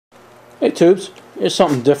Hey Tubes, here's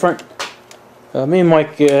something different. Me and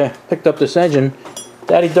Mike picked up this engine.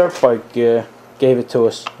 Daddy Dirt Bike gave it to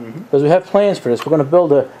us because we have plans for this. We're going to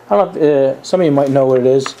build a. I don't know if, some of you might know what it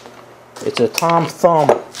is. It's a Tom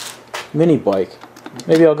Thumb mini bike.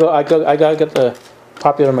 Maybe I'll go. I gotta get the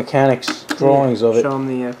Popular Mechanics drawings of it. Show them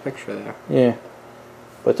the picture there. Yeah,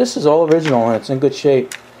 but this is all original and it's in good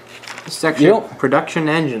shape. This is actually a production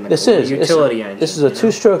engine. This is utility engine. This is a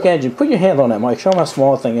two-stroke engine. Put your hand on that, Mike. Show them how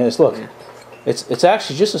small the thing is. Look, it's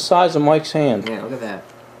actually just the size of Mike's hand. Yeah, look at that.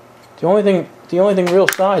 The only thing real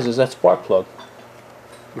size is that spark plug.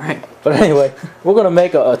 Right. But anyway, we're going to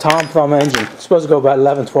make a Tom Thumb engine. It's supposed to go about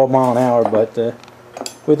 11, 12 miles an hour, but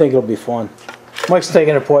we think it'll be fun. Mike's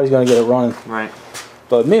taking it apart. He's going to get it running. Right.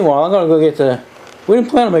 But meanwhile, I'm going to go get the... We didn't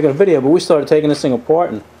plan on making a video, but we started taking this thing apart,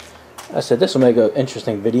 and I said this will make an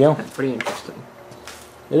interesting video. That's pretty interesting.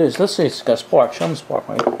 It is. Let's see. It's got spark. Show them the spark,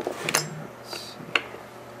 Mike. Let's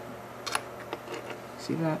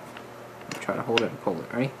see that? I'll try to hold it and pull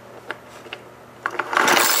it. Ready?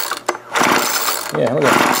 Yeah, look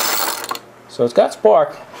at it. So it's got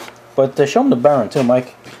spark, but show them the bearing too,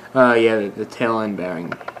 Mike. Yeah, the tail end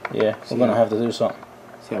bearing. Yeah, we're going to have to do something.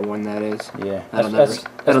 See how worn that is? Yeah. That'll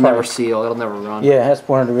never seal. It'll never run. Yeah, that's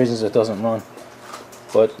one of the reasons it doesn't run.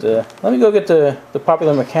 But let me go get the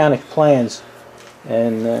Popular Mechanic plans,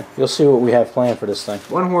 and you'll see what we have planned for this thing.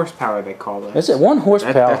 1 horsepower they call it. Is it 1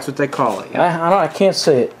 horsepower? That's what they call it. Yeah. I can't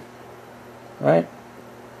say it. Right?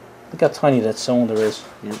 Look how tiny that cylinder is.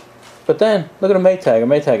 Yep. But then look at a Maytag. A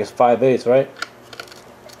Maytag is 5/8, right?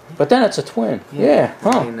 But then it's a twin. Yeah. Huh.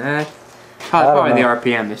 I mean, probably the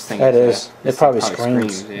RPM this thing. That is. It probably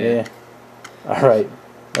screams. Yeah. All right.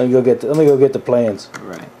 Let me go get the plans. All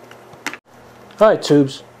right. Alright,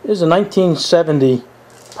 Tubes, this is a 1970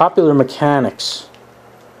 Popular Mechanics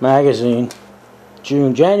magazine,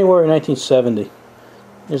 January 1970.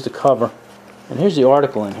 Here's the cover, and here's the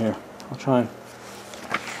article in here. I'll try and...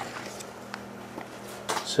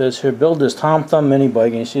 It says here, build this Tom Thumb mini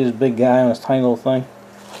bike, and you see this big guy on this tiny little thing.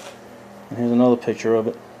 And here's another picture of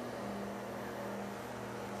it.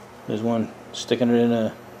 There's one sticking it in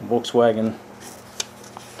a Volkswagen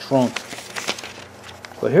trunk.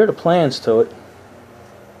 But here are the plans to it.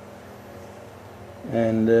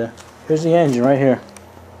 And here's the engine right here.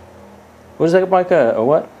 What is that bike? A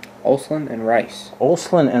what? Ohlsson and Rice.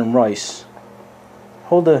 Ohlsson and Rice.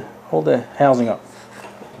 Hold the housing up.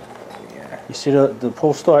 Yeah. You see the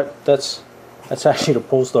pull start? That's actually the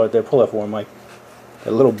pull start there. Pull that for me, Mike.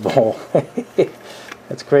 That little ball.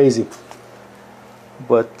 That's crazy.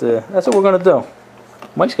 But that's what we're gonna do.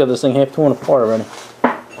 Mike's got this thing half torn apart already.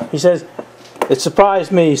 He says it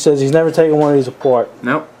surprised me. He says he's never taken one of these apart.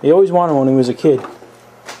 Nope. He always wanted one when he was a kid.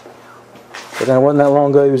 But then it wasn't that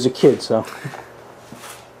long ago he was a kid, so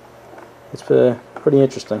it's pretty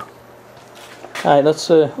interesting. Alright, let's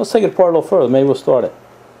take it apart a little further. Maybe we'll start it.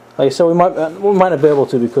 Like I said, we might not be able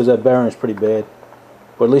to because that bearing is pretty bad.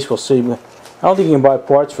 But at least we'll see. I don't think you can buy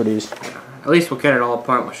parts for these. At least we'll get it all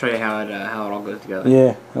apart. We'll show you how it all goes together.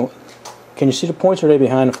 Yeah. Can you see the points, or are they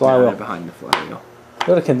behind the flywheel? No, they're behind the flywheel. Look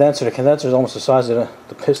at the condenser. The condenser is almost the size of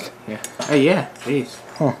the piston. Yeah. Oh yeah. Jeez.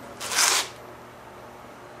 Huh.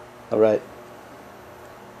 All right.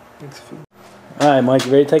 All right, Mike.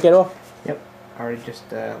 You ready to take it off? Yep. Already just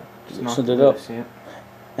loosened it up. Yeah.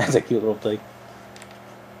 That's a cute little thing.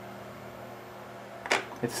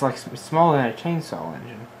 It's like smaller than a chainsaw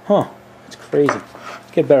engine. Huh. It's crazy.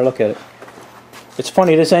 Get a better look at it. It's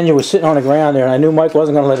funny. This engine was sitting on the ground there, and I knew Mike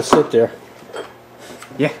wasn't going to let it sit there.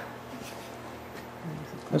 Yeah.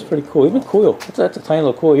 That's pretty cool. Even coil. That's a tiny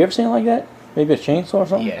little coil. You ever seen it like that? Maybe a chainsaw or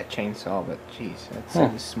something? Yeah, chainsaw, but jeez,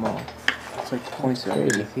 that's small. It's like points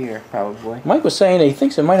underneath here, probably. Mike was saying that he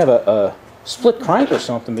thinks it might have a split crank or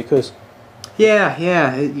something because... Yeah,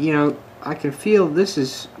 you know, I can feel this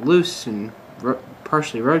is loose and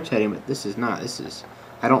partially rotating, but this is not.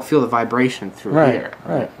 I don't feel the vibration through here.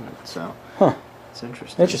 Right. So, it's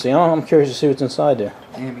interesting. Interesting. I'm curious to see what's inside there.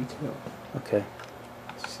 Yeah, me too. Okay.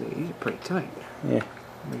 Let's see, these are pretty tight. Yeah.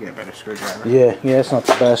 Let me get a better screwdriver. Yeah, it's not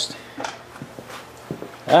the best.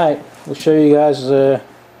 Alright, we'll show you guys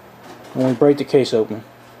when we break the case open.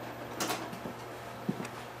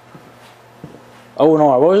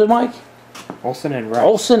 O&R, what was it, Mike? Ohlsson and Rice.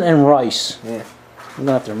 Ohlsson and Rice. Yeah. I'm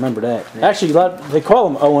gonna have to remember that. Yeah. Actually, they call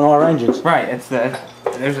them O&R engines. Right. It's I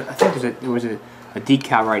think there was a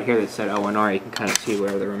decal right here that said O&R. You can kind of see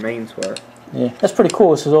where the remains were. Yeah, that's pretty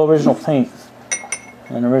cool. This is all original paint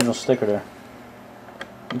and original sticker there.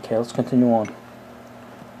 Okay, let's continue on.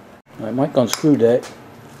 Alright, Mike unscrewed that.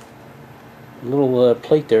 The little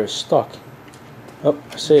plate there is stuck. Oh,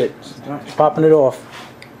 I see it. It's popping it off.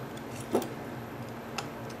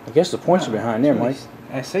 I guess the points are behind there, Mike.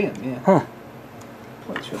 I see them, yeah. Huh.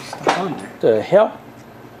 What's your stuff on there? The hell?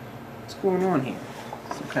 What's going on here?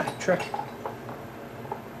 Some kind of trick.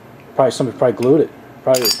 Probably somebody glued it.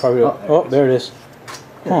 Probably. Oh, there it is.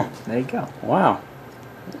 Huh. There you go. Wow.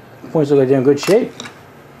 The points look like they're in good shape.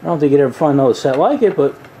 I don't think you'd ever find another set like it,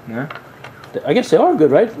 but No. I guess they are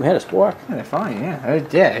good, right? We had a spark. Yeah, they're fine, yeah.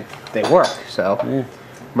 They work, so Yeah.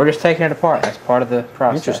 we're just taking it apart. That's part of the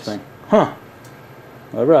process. Interesting. Huh.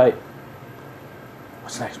 All right.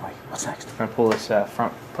 What's next, Mike? What's next? I'm gonna pull this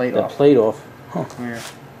front plate That off. plate off. Huh. Yeah.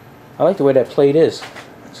 I like the way that plate is.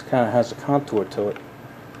 It kind of has a contour to it.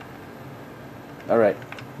 All right.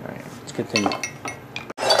 All right. Let's continue.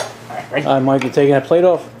 Alright, ready? All right, Mike, you taking that plate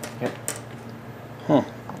off? Yep. Huh.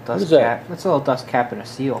 Dust is that? cap. That's a little dust cap and a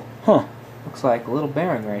seal. Huh. Looks like a little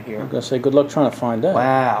bearing right here. I'm gonna say good luck trying to find that.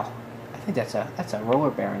 Wow. I think that's a roller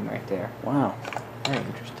bearing right there. Wow. Very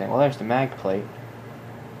interesting. Well, there's the mag plate.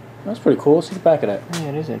 That's pretty cool. Let's see the back of that. Yeah,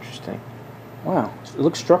 it is interesting. Wow. It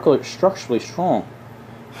looks structurally strong.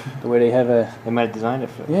 The way they have a They might have designed it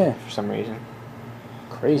for some reason.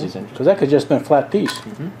 crazy. That's interesting. Because that could just been a flat piece.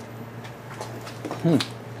 Mm-hmm.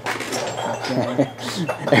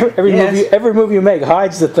 Every move you make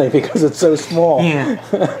hides the thing because it's so small.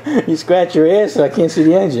 Yeah. You scratch your ass, so I can't see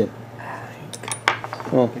the engine.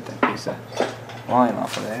 Oh. Get that piece of line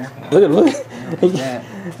off of there. Look. Yeah,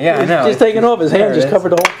 yeah, I know. Just taking off, his hand There it just is.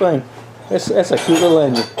 covered the whole thing. That's a cute little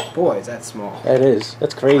engine. Boy, is that small. That is.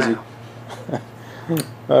 That's crazy. Wow.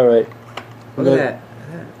 All right. Look at that.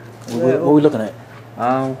 What are we looking at?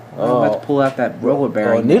 I'm about to pull out that roller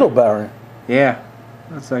bearing. Oh, needle bearing. Yeah.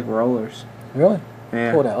 That's like rollers. Really?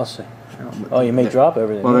 Yeah. Pull it out. Let's see. Oh, you may drop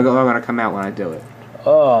everything. Well, they're going to come out when I do it.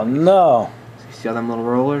 Oh, no. You see all them little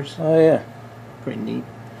rollers? Oh, yeah. Pretty neat.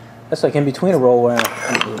 That's like in between a roller and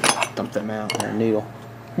a Dump them out. needle.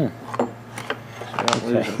 So I don't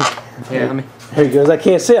lose them. Yeah, let me. There he goes. I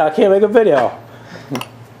can't see it. I can't make a video.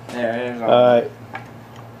 There it is. All right.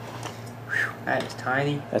 That is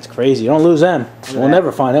tiny. That's crazy. You don't lose them. at We'll that.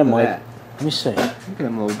 never find them, Look Mike. at Let me see. Look at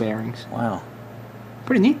them little bearings. Wow.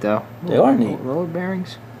 Pretty neat, though. They are neat. Roller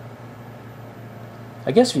bearings.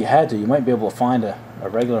 I guess if you had to, you might be able to find a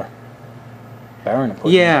regular bearing to put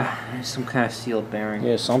in. Yeah, some kind of sealed bearing.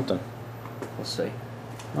 Yeah, something. We'll see.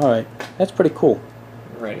 All right. That's pretty cool.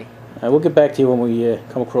 Ready. We'll get back to you when we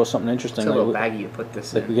come across something interesting. It's a little like baggie you put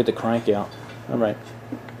this we in. get the crank out. All right.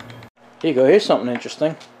 Here you go. Here's something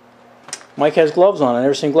interesting. Mike has gloves on. I've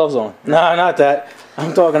never seen gloves on. No, not that.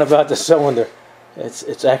 I'm talking about the cylinder.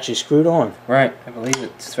 It's actually screwed on. Right, I believe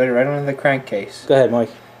it's threaded right onto the crankcase. Go ahead, Mike.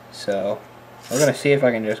 So, we're going to see if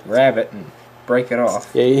I can just grab it and break it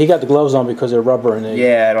off. Yeah, he got the gloves on because they're rubber and they...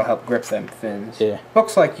 Yeah, it'll help grip them fins. Yeah.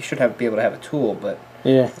 Looks like you should be able to have a tool, but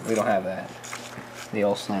Yeah. we don't have that. The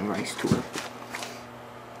Ohlsson Rice tool.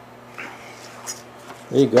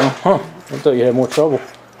 There you go. Huh. I thought you had more trouble.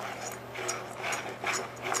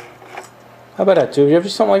 How about that, too? You ever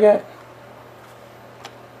see something like that?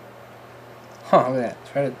 Huh, look at that.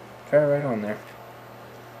 Threaded right on there.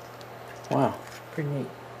 Wow. Pretty neat.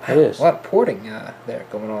 It is. A lot of porting there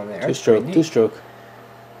going on there. Two-stroke. Two-stroke.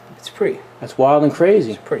 It's pretty. That's wild and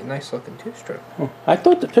crazy. It's a pretty nice looking two-stroke. Huh. I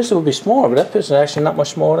thought the piston would be smaller, but that piston is actually not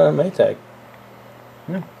much smaller than a Maytag.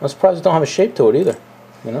 No. I'm surprised it don't have a shape to it either.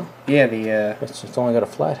 You know? Yeah, the... It's only got a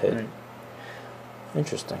flat head. Right.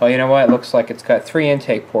 Interesting. Well, you know what? It looks like it's got 3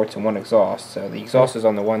 intake ports and 1 exhaust. So the exhaust is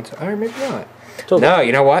on the one... Or maybe not. Tilt No,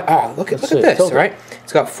 you know what? Oh, look at this, Tilt it. right?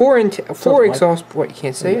 It's got 4 Mike. exhaust ports. You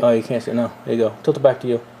can't see it? Oh, you can't see it. No. There you go. Tilt it back to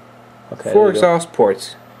you. Okay. 4 there you go. exhaust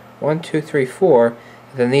ports. 1, 2, 3, 4. And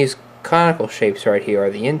then these conical shapes right here are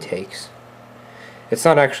the intakes. It's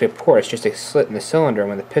not actually a port. It's just a slit in the cylinder. And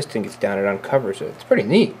when the piston gets down, it uncovers it. It's pretty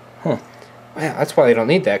neat. Huh. Wow, that's why they don't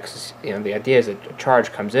need that, because the idea is that a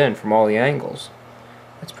charge comes in from all the angles.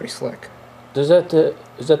 That's pretty slick. Is that the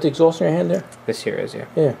exhaust in your hand there? This here is, yeah.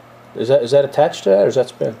 Yeah. Is that attached to that, or is that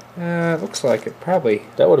spin? It looks like it probably.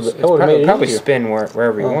 That would have made it probably easier. spin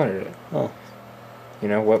wherever you Oh. wanted it. Oh. You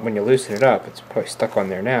know, when you loosen it up, it's probably stuck on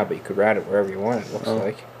there now, but you could route it wherever you want. It looks Oh.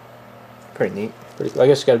 like pretty neat. I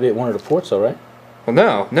guess it's got to be at one of the ports, though, right? Well,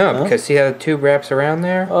 no, Huh? because see how the tube wraps around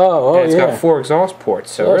there? Oh, And it's yeah. got 4 exhaust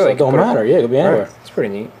ports, so Yeah, really it don't matter. Yeah, it could be anywhere. Right. It's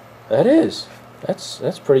pretty neat. That is.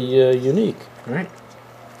 That's pretty unique. Right.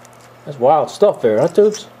 That's wild stuff there, huh,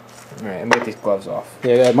 Tubes? All right, let me get these gloves off.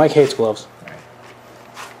 Yeah, Mike hates gloves.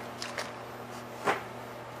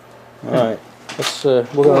 All right. Let's we're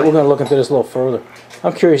gonna look into this a little further.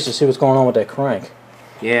 I'm curious to see what's going on with that crank.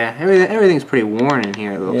 Yeah, everything's pretty worn in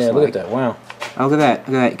here. It looks Yeah, like. look at that. Wow. Oh, look at that. Look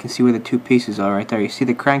at that. You can see where the 2 pieces are right there. You see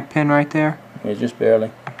the crank pin right there? Yeah, just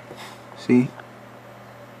barely. See?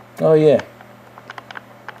 Oh yeah.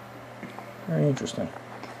 Very interesting.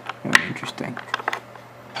 Very interesting.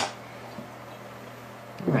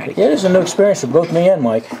 Right. Yeah, this is a new experience for both me and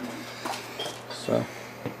Mike. So,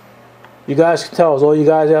 you guys can tell us, all you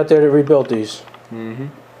guys out there that rebuilt these. Mm-hmm.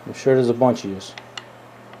 I'm sure there's a bunch of yous.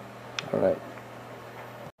 Alright.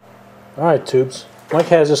 Alright, tubes. Mike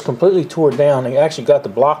has this completely tore down. He actually got the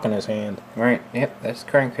block in his hand. Right, yep, that's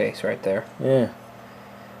the crankcase right there. Yeah.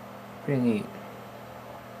 Pretty neat.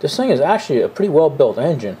 This thing is actually a pretty well built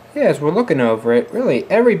engine. Yeah, as we're looking over it, really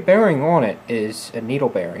every bearing on it is a needle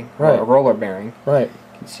bearing, right. or a roller bearing. Right.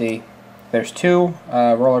 You can see there's two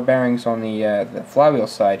roller bearings on the flywheel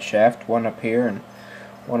side shaft, one up here and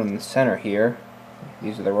one in the center here.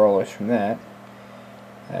 These are the rollers from that.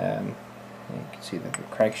 You can see that the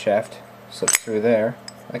crankshaft slips through there,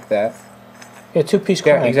 like that. Yeah, two-piece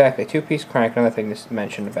crank. Yeah, exactly, two-piece crank. Another thing to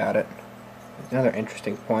mention about it. Another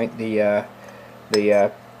interesting point, the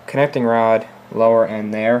connecting rod lower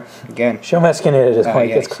end there. Again. Show my skin it is, Mike.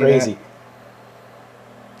 Yeah, That's crazy.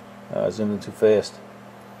 I zoomed in too fast.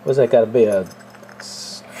 What's that got to be? A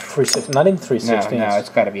 3/6? Not even 3/16. No, it's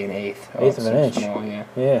got to be an eighth. Eighth of an inch. Small, yeah.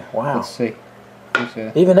 Yeah. Wow. Let's see.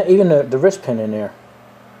 Even the wrist pin in there.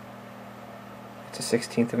 It's a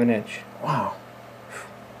 1/16 of an inch. Wow.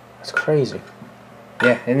 That's crazy.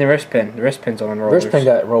 Yeah, and the wrist pin. The wrist pin's on rollers. Wrist pin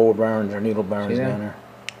got roller bearings or needle bearings down there.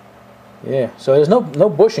 Yeah. So there's no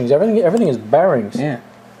bushings. Everything is bearings. Yeah.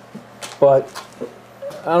 But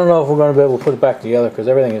I don't know if we're going to be able to put it back together because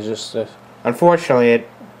everything is just. Unfortunately, it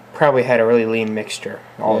probably had a really lean mixture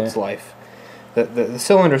all its life. The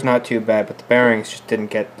cylinder's not too bad, but the bearings just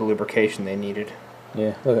didn't get the lubrication they needed.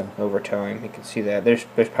 Yeah, look at it. Over time, you can see that there's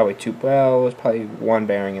probably there's probably one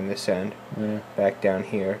bearing in this end, back down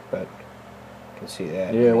here, but you can see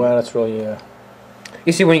that. Yeah, wow, that's really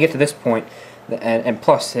You see, when you get to this point, and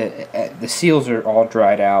plus the seals are all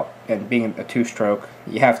dried out, and being a two-stroke,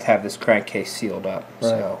 you have to have this crankcase sealed up. Right.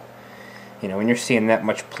 So, you know, when you're seeing that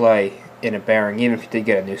much play in a bearing, even if you did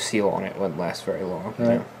get a new seal on it, it wouldn't last very long. You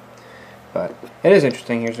know? But it is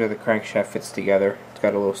interesting. Here's where the crankshaft fits together. It's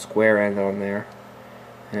got a little square end on there,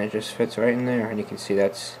 and it just fits right in there. And you can see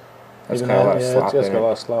that's got a lot of slop in it. It's got a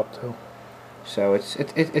lot of slop too. So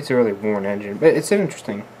it's a really worn engine, but it's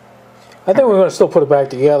interesting. I think we're going to still put it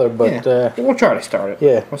back together, but we'll try to start it.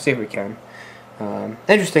 Yeah, we'll see if we can.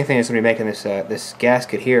 Interesting thing is going to be making this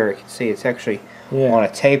gasket here. You can see it's actually on a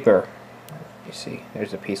taper. You see,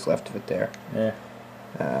 there's a piece left of it there. Yeah.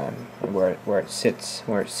 Where it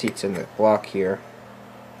seats in the block here.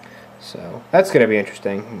 So that's going to be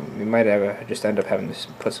interesting. We might just end up having to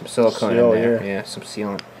put some silicone in there. Yeah, some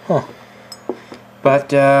sealant. Huh. But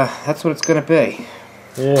that's what it's going to be.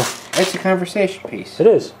 Yeah. It's a conversation piece. It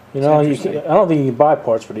is. You know, I don't think you can buy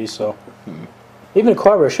parts for these, so. Even the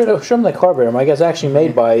carburetor. Show them the carburetor. I guess actually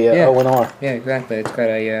made by O&R. Yeah, exactly. It's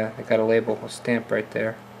got a label, a stamp right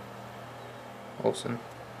there. Ohlsson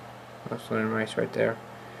Rice right there.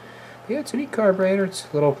 But yeah, it's a neat carburetor. It's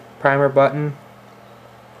a little primer button.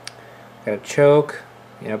 Got a choke.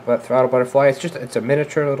 You know, throttle butterfly. It's a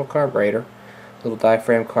miniature little carburetor, little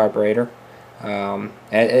diaphragm carburetor. And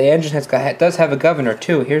the engine does have a governor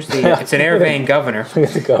too. Here's the it's an air vane governor. Look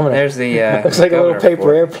at the governor. There's the looks like a little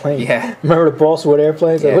paper airplane. Yeah. Remember the balsa wood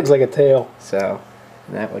airplanes? Yeah. It looks like a tail. So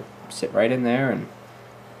that would sit right in there and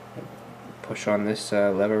push on this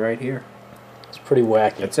lever right here. It's pretty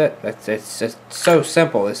wacky. That's it. It's just so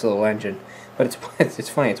simple, this little engine, but it's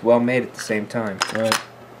funny. It's well made at the same time. Right.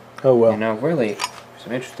 Oh well. You know, really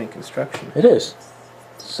some interesting construction. It is.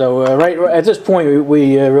 So right at this point,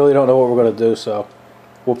 we really don't know what we're going to do. So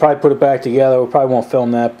we'll probably put it back together. We probably won't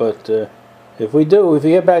film that, but if we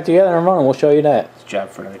get back together and running, we'll show you that. It's a job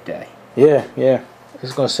for another day. Yeah, yeah.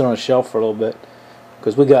 It's going to sit on a shelf for a little bit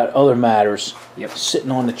because we got other matters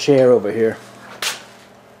sitting on the chair over here,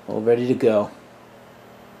 all ready to go.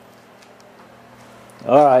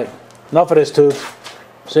 All right, enough of this, tube.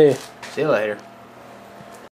 See you. See you later.